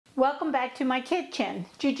Welcome back to my kitchen,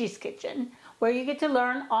 Gigi's Kitchen, where you get to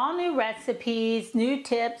learn all new recipes, new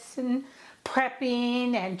tips, and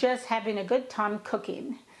prepping, and just having a good time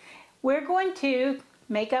cooking. We're going to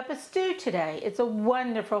make up a stew today. It's a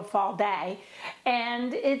wonderful fall day,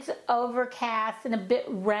 and it's overcast and a bit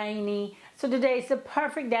rainy, so today's the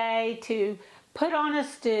perfect day to put on a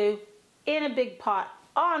stew in a big pot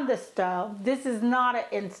on the stove. This is not an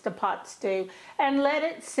Instapot stew, and let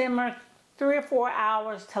it simmer 3 or 4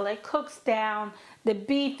 hours till it cooks down. The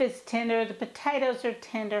beef is tender, the potatoes are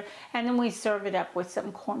tender, and then we serve it up with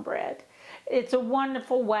some cornbread. It's a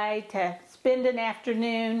wonderful way to spend an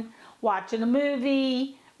afternoon watching a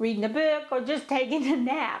movie, reading a book, or just taking a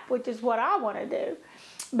nap, which is what I want to do.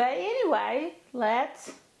 But anyway,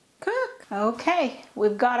 let's cook. Okay,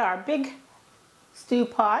 we've got our big stew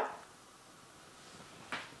pot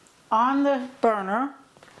on the burner,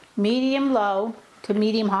 medium low to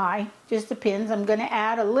medium high, just depends. I'm going to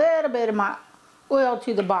add a little bit of my oil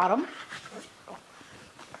to the bottom.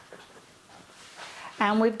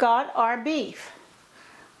 And we've got our beef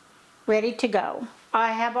ready to go.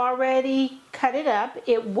 I have already cut it up.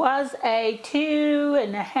 It was a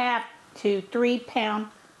 2.5 to 3 pound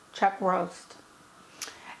chuck roast.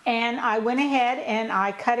 And I went ahead and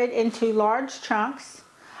I cut it into large chunks.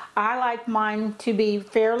 I like mine to be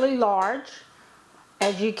fairly large,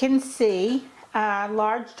 as you can see.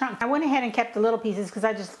 Large chunks. I went ahead and kept the little pieces because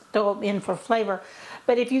I just throw them in for flavor.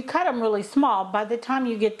 But if you cut them really small, by the time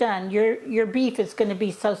you get done, your beef is going to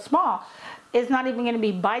be so small, it's not even going to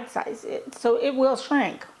be bite-sized. So it will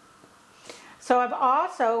shrink. So I've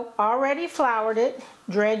also already floured it,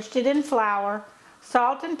 dredged it in flour,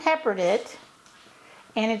 salt and peppered it,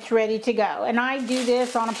 and it's ready to go. And I do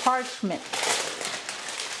this on a parchment.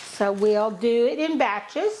 So we'll do it in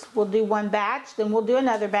batches. We'll do one batch, then we'll do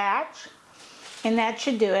another batch. And that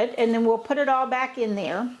should do it. And then we'll put it all back in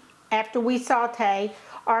there after we saute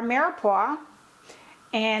our mirepoix.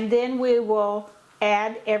 And then we will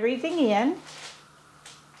add everything in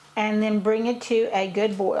and then bring it to a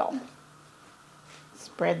good boil.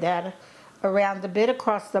 Spread that around a bit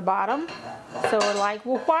across the bottom. So we're like,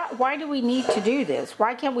 well, why do we need to do this?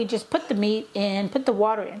 Why can't we just put the meat in, put the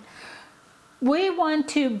water in? We want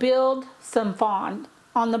to build some fond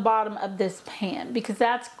on the bottom of this pan because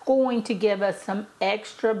that's going to give us some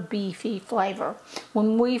extra beefy flavor.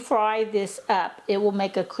 When we fry this up, it will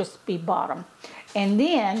make a crispy bottom, and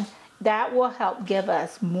then that will help give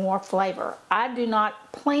us more flavor. I do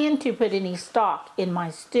not plan to put any stock in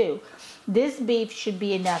my stew. This beef should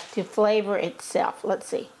be enough to flavor itself. Let's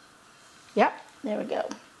see. Yep, there we go.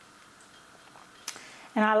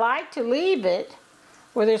 And I like to leave it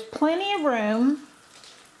where there's plenty of room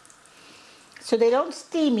so they don't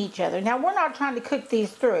steam each other. Now, we're not trying to cook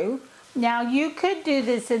these through. Now, you could do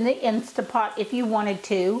this in the Instapot if you wanted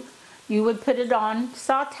to. You would put it on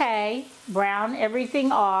saute, brown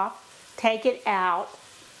everything off, take it out,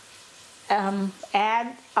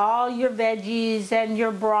 add all your veggies and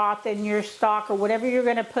your broth and your stock or whatever you're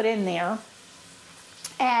going to put in there.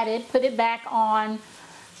 Add it, put it back on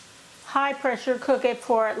high pressure, cook it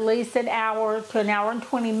for at least an hour to an hour and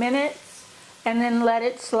 20 minutes. And then let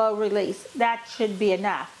it slow release. That should be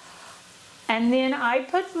enough. And then I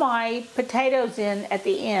put my potatoes in at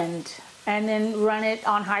the end and then run it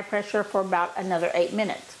on high pressure for about another 8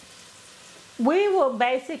 minutes. We will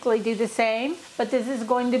basically do the same, but this is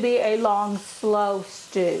going to be a long, slow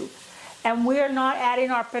stew. And we're not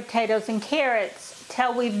adding our potatoes and carrots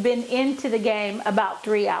till we've been into the game about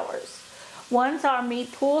 3 hours. Once our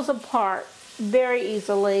meat pulls apart very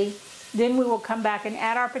easily, then we will come back and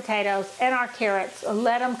add our potatoes and our carrots,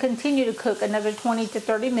 let them continue to cook another 20 to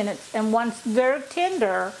 30 minutes. And once they're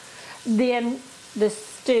tender, then the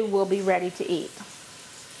stew will be ready to eat.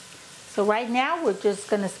 So right now, we're just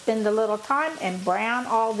going to spend a little time and brown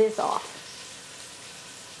all this off.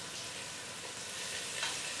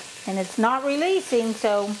 And it's not releasing,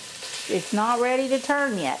 so it's not ready to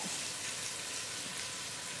turn yet.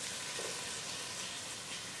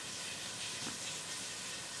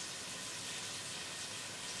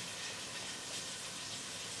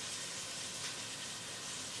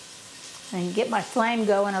 And get my flame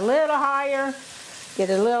going a little higher, get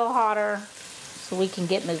it a little hotter, so we can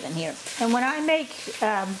get moving here. And when I make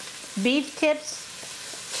beef tips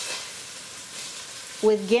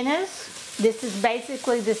with Guinness, this is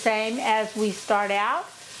basically the same as we start out.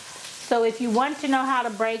 So if you want to know how to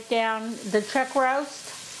break down the chuck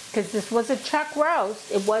roast, because this was a chuck roast,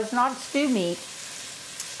 it was not stew meat.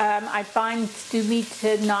 I find stew meat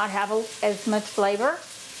to not have as much flavor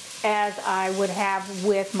as I would have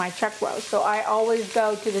with my chuck roast. So I always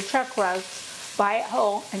go to the chuck roast, buy it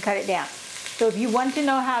whole, and cut it down. So if you want to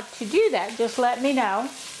know how to do that, just let me know.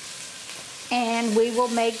 And we will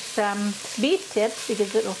make some beef tips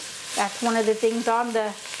because that's one of the things on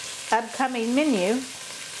the upcoming menu.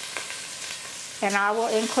 And I will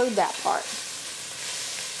include that part.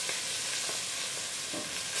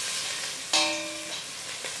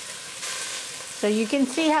 So you can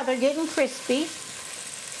see how they're getting crispy.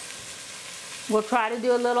 We'll try to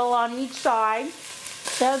do a little on each side.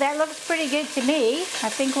 So that looks pretty good to me. I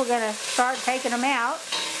think we're going to start taking them out.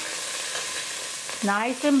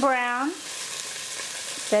 Nice and brown.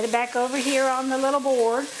 Set it back over here on the little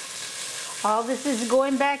board. All this is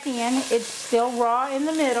going back in. It's still raw in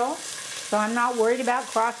the middle, so I'm not worried about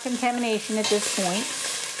cross-contamination at this point.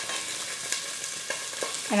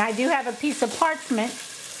 And I do have a piece of parchment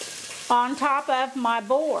on top of my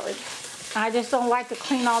board. I just don't like to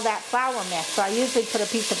clean all that flour mess, so I usually put a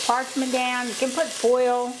piece of parchment down. You can put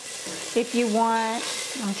foil if you want.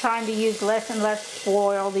 I'm trying to use less and less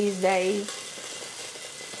foil these days.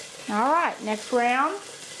 All right, next round,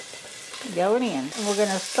 going in. And we're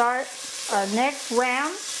gonna start our next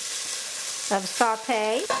round of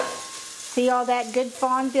saute. See all that good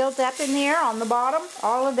fond built up in there on the bottom?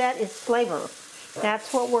 All of that is flavor.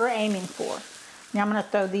 That's what we're aiming for. Now I'm gonna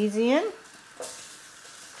throw these in.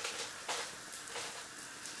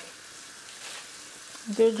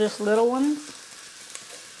 They're just little ones.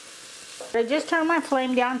 I just turned my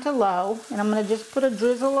flame down to low, and I'm going to just put a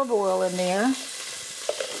drizzle of oil in there.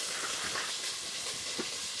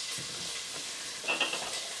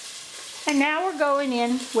 And now we're going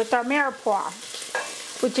in with our mirepoix,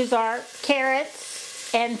 which is our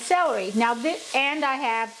carrots and celery. Now, and I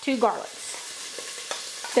have 2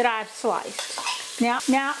 garlics that I've sliced. Now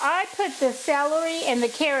I put the celery and the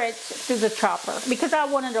carrots through the chopper because I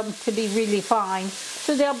wanted them to be really fine,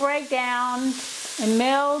 so they'll break down and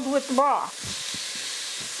meld with the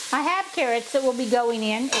broth. I have carrots that will be going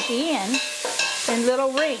in at the end in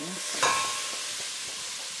little rings.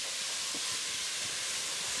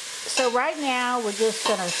 So right now we're just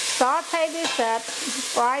going to saute this up,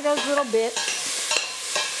 fry those little bits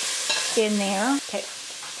in there. Okay.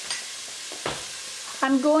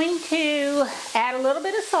 I'm going to add a little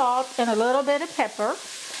bit of salt and a little bit of pepper,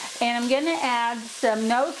 and I'm going to add some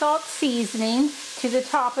no salt seasoning to the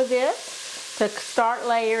top of this to start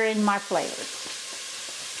layering my flavors.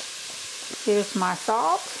 Here's my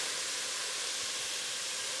salt.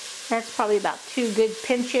 That's probably about 2 good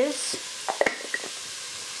pinches.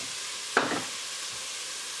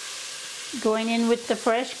 Going in with the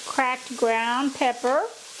fresh cracked ground pepper.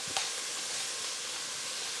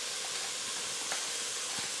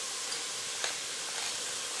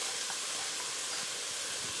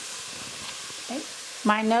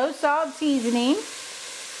 My no salt seasoning.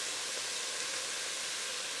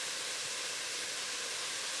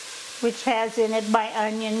 Which has in it my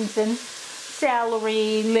onions and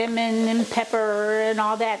celery, lemon and pepper and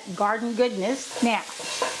all that garden goodness. Now,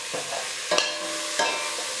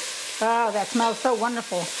 oh, that smells so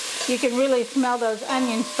wonderful. You can really smell those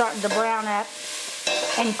onions starting to brown up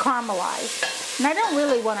and caramelize. And I don't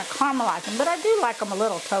really want to caramelize them, but I do like them a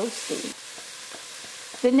little toasty.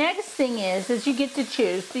 The next thing is you get to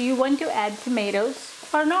choose, do you want to add tomatoes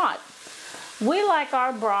or not? We like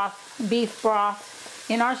our broth, beef broth,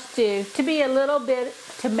 in our stew to be a little bit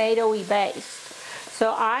tomato-y based.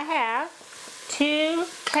 So I have 2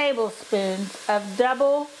 tablespoons of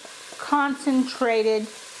double concentrated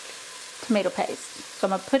tomato paste. So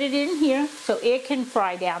I'm going to put it in here so it can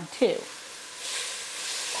fry down too.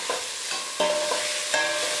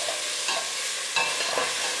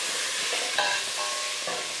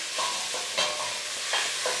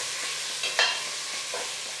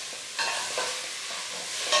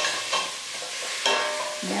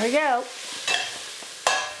 There we go.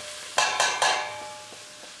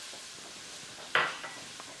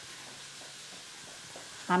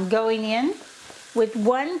 I'm going in with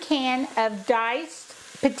 1 can of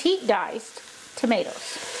petite diced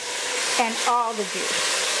tomatoes and all the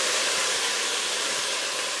juice.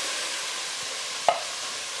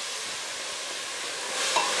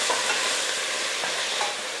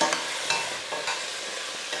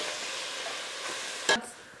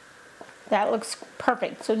 That looks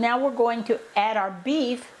perfect. So now we're going to add our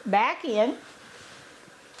beef back in.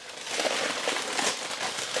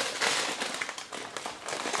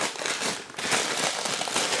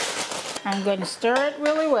 I'm going to stir it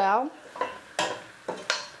really well.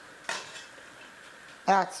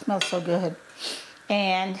 Oh, it smells so good.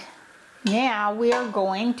 And now we are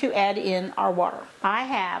going to add in our water. I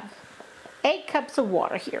have 8 cups of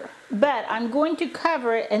water here, but I'm going to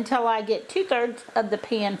cover it until I get 2/3 of the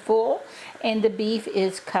pan full and the beef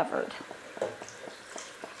is covered.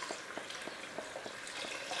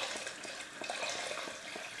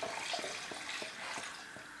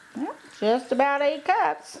 just about 8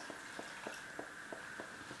 cups.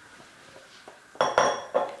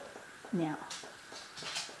 Now,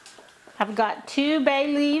 I've got 2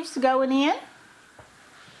 bay leaves going in.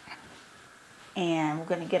 And we're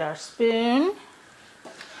going to get our spoon.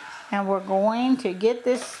 And we're going to get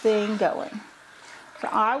this thing going. So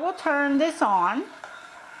I will turn this on.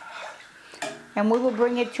 And we will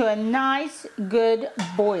bring it to a nice, good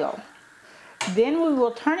boil. Then we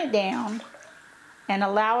will turn it down and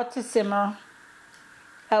allow it to simmer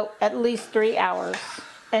at least 3 hours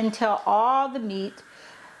until all the meat,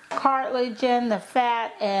 cartilage and the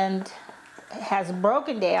fat and has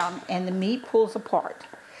broken down and the meat pulls apart.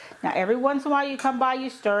 Now every once in a while you come by, you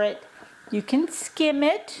stir it. You can skim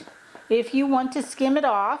it if you want to skim it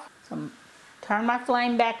off. So turn my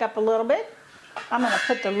flame back up a little bit. I'm going to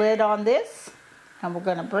put the lid on this and we're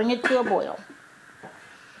going to bring it to a boil.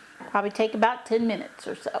 Probably take about 10 minutes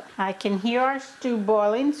or so. I can hear our stew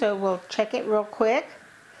boiling, so we'll check it real quick.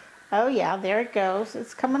 Oh yeah, there it goes.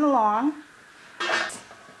 It's coming along.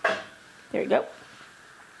 There you go.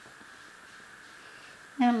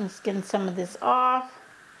 And I'm just getting some of this off.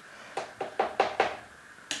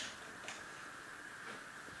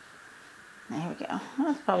 There we go.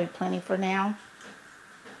 That's probably plenty for now.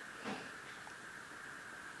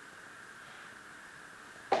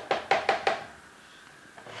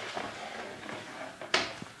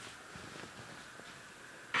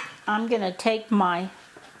 I'm going to take my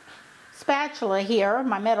spatula here,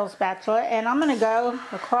 my metal spatula, and I'm going to go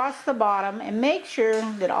across the bottom and make sure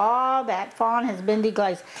that all that fond has been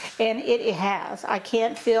deglazed. And it has. I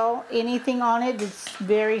can't feel anything on it. It's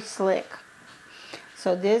very slick.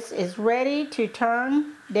 So this is ready to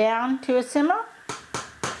turn down to a simmer.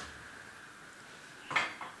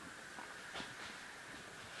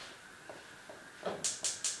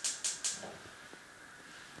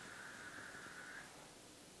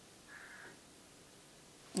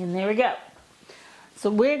 And there we go. So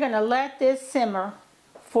we're going to let this simmer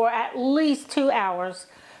for at least 2 hours.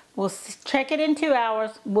 We'll check it in 2 hours.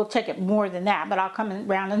 We'll check it more than that, but I'll come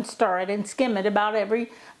around and stir it and skim it about every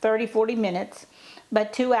 30-40 minutes.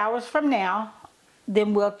 But 2 hours from now,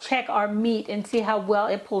 then we'll check our meat and see how well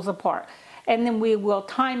it pulls apart. And then we will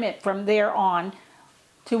time it from there on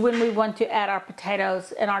to when we want to add our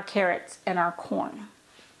potatoes and our carrots and our corn.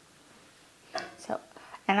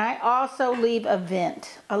 And I also leave a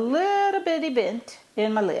vent, a little bitty vent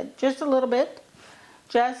in my lid, just a little bit,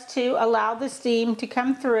 just to allow the steam to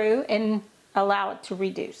come through and allow it to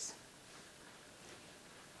reduce.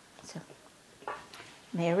 So,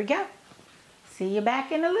 there we go. See you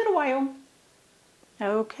back in a little while.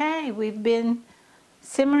 Okay, we've been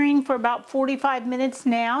simmering for about 45 minutes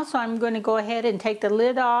now, so I'm going to go ahead and take the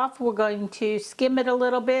lid off. We're going to skim it a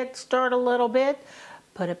little bit, stir it a little bit,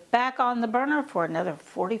 put it back on the burner for another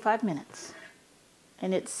 45 minutes.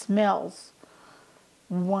 And it smells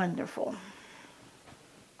wonderful.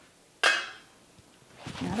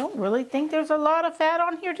 I don't really think there's a lot of fat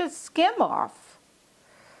on here to skim off.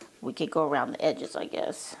 We could go around the edges, I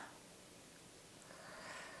guess.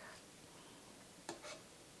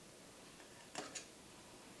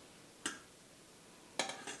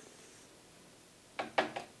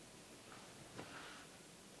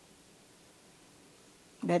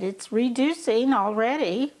 But it's reducing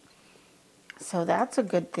already, so that's a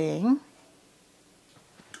good thing.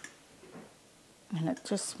 And it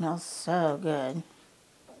just smells so good.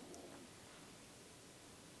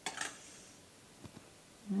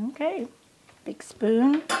 Okay, big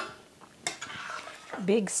spoon,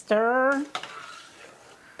 big stir.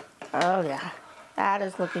 Oh yeah, that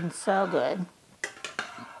is looking so good.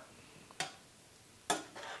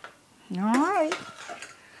 All right.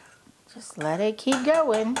 Just let it keep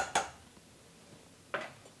going.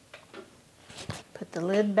 Put the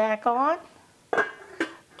lid back on.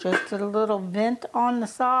 Just a little vent on the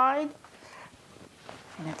side.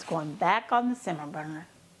 And it's going back on the simmer burner.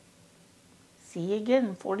 See you again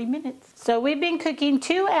in 40 minutes. So we've been cooking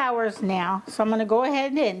 2 hours now. So I'm going to go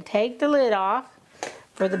ahead and take the lid off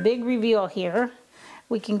for the big reveal here.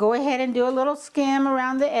 We can go ahead and do a little skim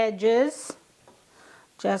around the edges.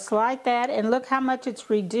 Just like that, and look how much it's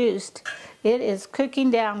reduced. It is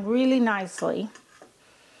cooking down really nicely.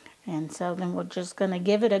 And so then we're just going to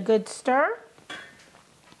give it a good stir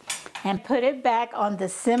and put it back on the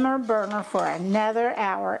simmer burner for another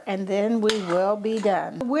hour, and then we will be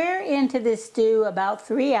done. We're into this stew about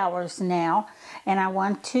 3 hours now, and I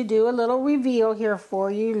want to do a little reveal here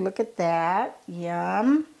for you. Look at that.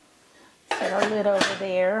 Yum. Set our lid over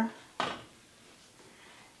there.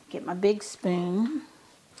 Get my big spoon.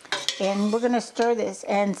 And we're going to stir this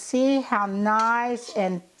and see how nice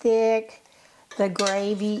and thick the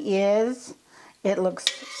gravy is. It looks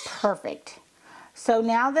perfect. So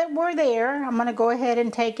now that we're there, I'm going to go ahead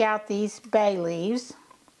and take out these bay leaves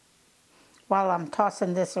while I'm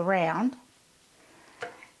tossing this around.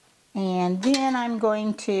 And then we're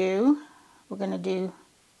going to do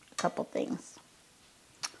a couple things.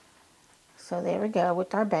 So there we go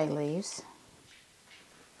with our bay leaves.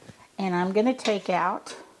 And I'm going to take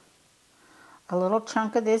out a little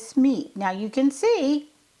chunk of this meat. Now you can see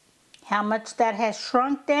how much that has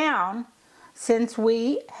shrunk down since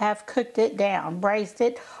we have cooked it down, braised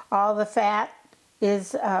it. All the fat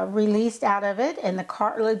is released out of it and the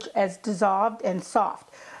cartilage is dissolved and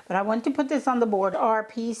soft. But I want to put this on the board, our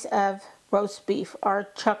piece of roast beef, our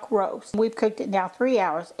chuck roast. We've cooked it now 3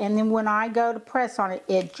 hours, and then when I go to press on it,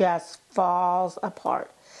 it just falls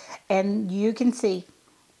apart. And you can see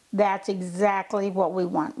that's exactly what we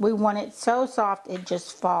want. We want it so soft it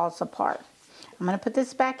just falls apart. I'm going to put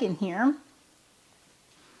this back in here.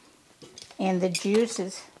 And the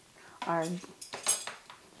juices are,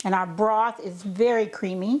 and our broth is very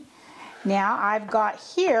creamy. Now I've got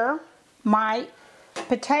here my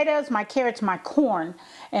potatoes, my carrots, my corn,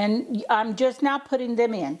 and I'm just now putting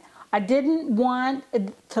them in. I didn't want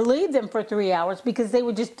to leave them for 3 hours because they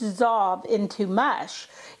would just dissolve into mush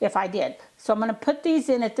if I did. So I'm going to put these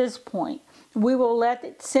in at this point. We will let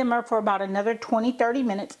it simmer for about another 20-30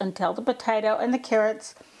 minutes until the potato and the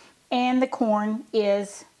carrots and the corn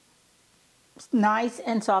is nice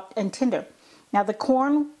and soft and tender. Now the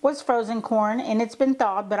corn was frozen corn and it's been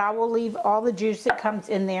thawed, but I will leave all the juice that comes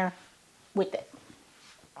in there with it.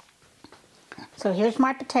 So here's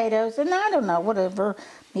my potatoes, and I don't know, whatever,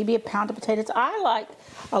 maybe a pound of potatoes. I like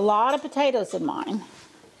a lot of potatoes in mine.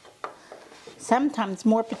 Sometimes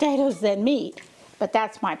more potatoes than meat, but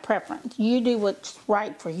that's my preference. You do what's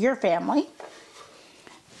right for your family.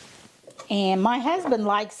 And my husband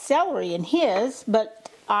likes celery in his, but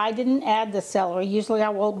I didn't add the celery. Usually I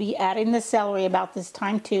will be adding the celery about this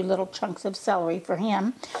time too, little chunks of celery for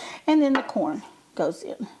him. And then the corn goes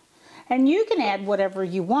in. And you can add whatever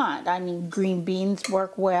you want. I mean, green beans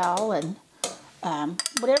work well, and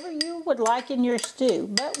whatever you would like in your stew.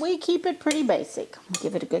 But we keep it pretty basic.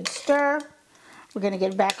 Give it a good stir. We're going to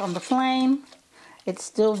get it back on the flame. It's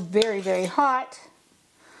still very, very hot.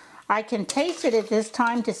 I can taste it at this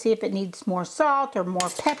time to see if it needs more salt or more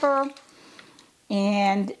pepper.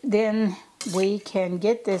 And then we can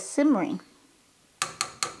get this simmering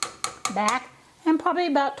back in probably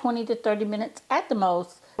about 20 to 30 minutes at the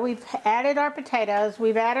most. We've added our potatoes,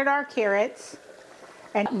 we've added our carrots,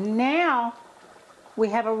 and now we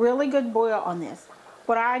have a really good boil on this.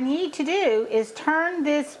 What I need to do is turn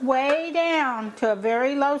this way down to a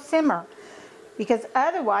very low simmer, because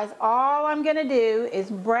otherwise all I'm going to do is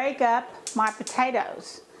break up my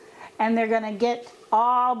potatoes and they're going to get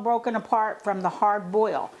all broken apart from the hard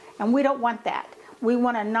boil, and we don't want that. We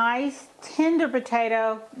want a nice tender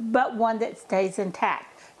potato, but one that stays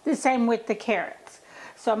intact. The same with the carrots.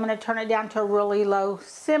 So I'm going to turn it down to a really low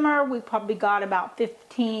simmer. We probably got about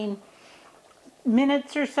 15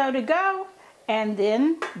 minutes or so to go, and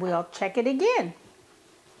then we'll check it again.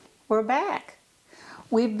 We're back.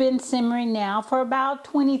 We've been simmering now for about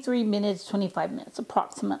 23 minutes, 25 minutes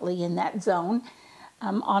approximately, in that zone.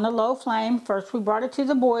 On a low flame. First we brought it to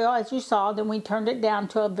the boil, as you saw, then we turned it down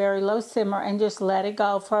to a very low simmer and just let it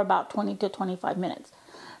go for about 20 to 25 minutes.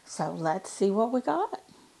 So let's see what we got.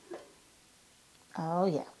 Oh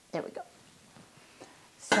yeah, there we go.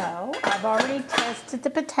 So I've already tested the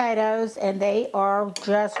potatoes and they are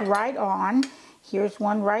just right on. Here's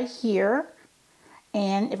one right here.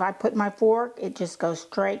 And if I put my fork, it just goes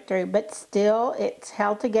straight through. But still, it's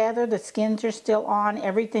held together. The skins are still on.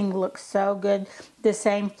 Everything looks so good. The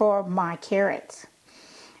same for my carrots.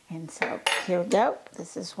 And so here we go.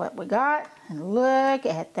 This is what we got. And look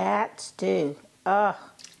at that stew. Oh,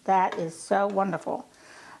 that is so wonderful.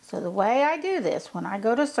 So the way I do this when I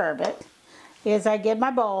go to serve it is I get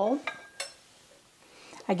my bowl,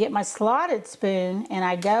 I get my slotted spoon, and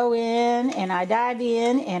I go in and I dive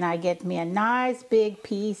in and I get me a nice big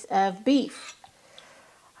piece of beef.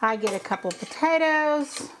 I get a couple of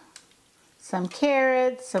potatoes, some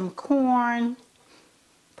carrots, some corn,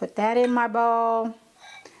 put that in my bowl,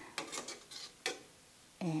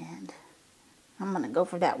 and I'm going to go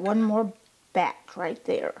for that one more batch right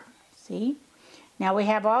there. See? Now we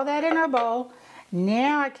have all that in our bowl.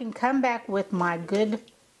 Now I can come back with my good,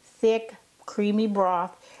 thick, creamy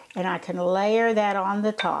broth, and I can layer that on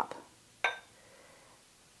the top.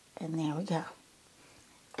 And there we go.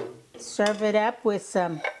 Serve it up with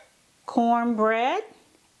some cornbread,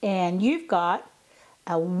 and you've got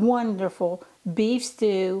a wonderful beef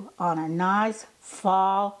stew on a nice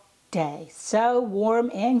fall day. So warm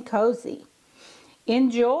and cozy.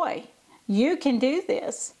 Enjoy. You can do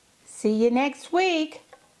this. See you next week.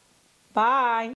 Bye.